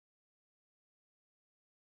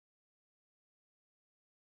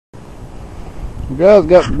Guys,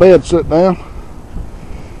 got the bed set down.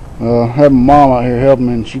 Had my mom out here helping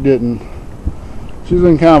me, and she was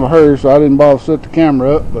in kind of a hurry, so I didn't bother to set the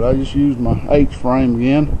camera up, but I just used my H-frame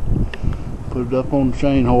again, put it up on the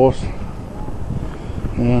chain horse,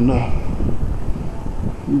 and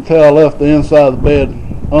you can tell I left the inside of the bed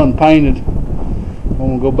unpainted. I'm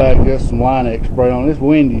going to go back and get some Line-X spray on it. It's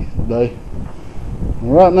windy today.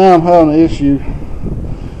 And right now I'm having an issue.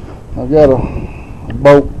 I've got a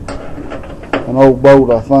bolt, an old bolt,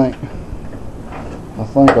 I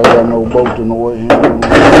think I got an old bolt in the way here.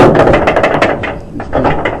 Just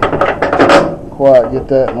can't quite get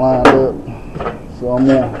that lined up. So I'm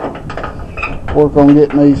going to work on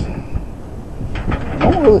getting these.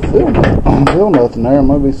 I don't really feel nothing there.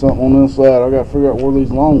 Maybe something on the inside. I got to figure out where these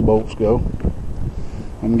long bolts go.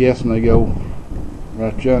 I'm guessing they go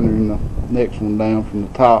right yonder in the next one down from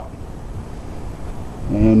the top.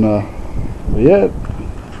 And but yeah, it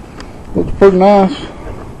looks pretty nice.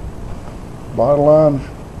 Body line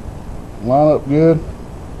up good.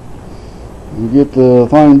 We get the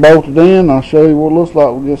thing bolted in. I'll show you what it looks like.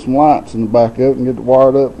 We'll get some lights in the back of it and get it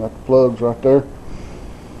wired up. Got the plugs right there.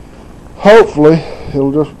 Hopefully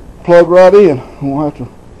it'll just plug right in. Won't have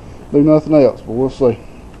to do nothing else, but we'll see.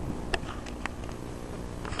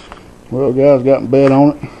 Well, guys, got my bed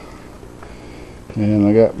on it, and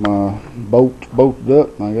I got my bolts bolted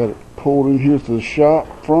up, and I got it pulled in here to the shop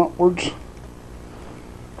frontwards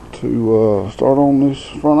to start on these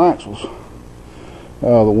front axles out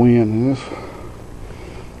of the wind. And it's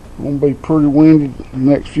gonna be pretty windy the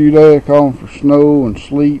next few days, calling for snow and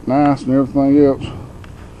sleet and ice and everything else.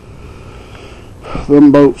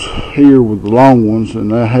 Them boats here were the long ones,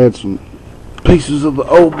 and I had some pieces of the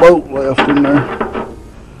old boat left in there,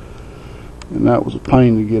 and that was a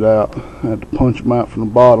pain to get out. I had to punch them out from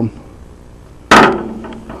the bottom,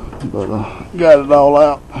 but got it all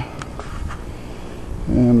out.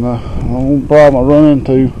 And the only problem I run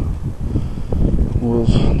into was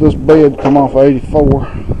this bed come off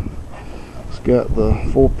 84. It's got the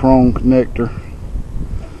 4-prong connector,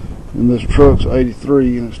 and this truck's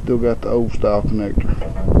 83, and it's still got the old style connector.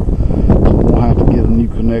 So I'm gonna have to get a new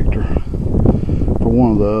connector for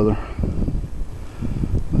one or the other.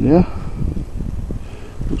 But yeah,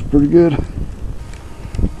 looks pretty good.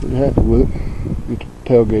 Pretty happy with it. Get the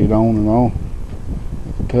tailgate on and all.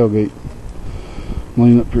 Got the tailgate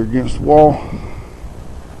lean up here against the wall.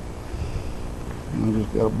 And I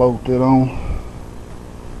just got to bolt that on.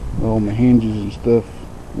 All my hinges and stuff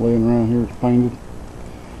laying around here is painted.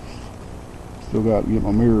 Still got to get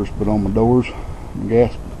my mirrors put on my doors, my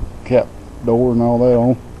gas cap door and all that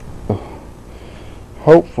on.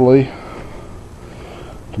 Hopefully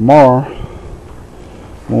tomorrow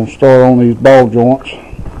I'm going to start on these ball joints.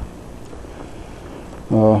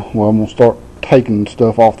 Well, I'm going to start taking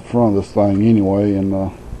stuff off the front of this thing anyway,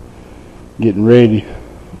 and getting ready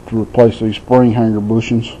to replace these spring hanger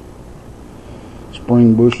bushings,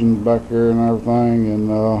 spring bushings back there and everything, and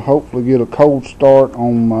hopefully get a cold start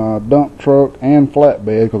on my dump truck and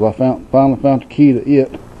flatbed, because I finally found the key to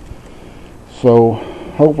it. So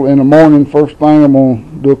hopefully in the morning, first thing, I'm going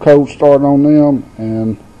to do a cold start on them,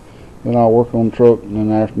 and then I'll work on the truck in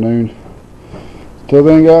the afternoon. Till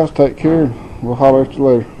then, guys, take care. We'll holler at you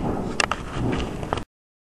later.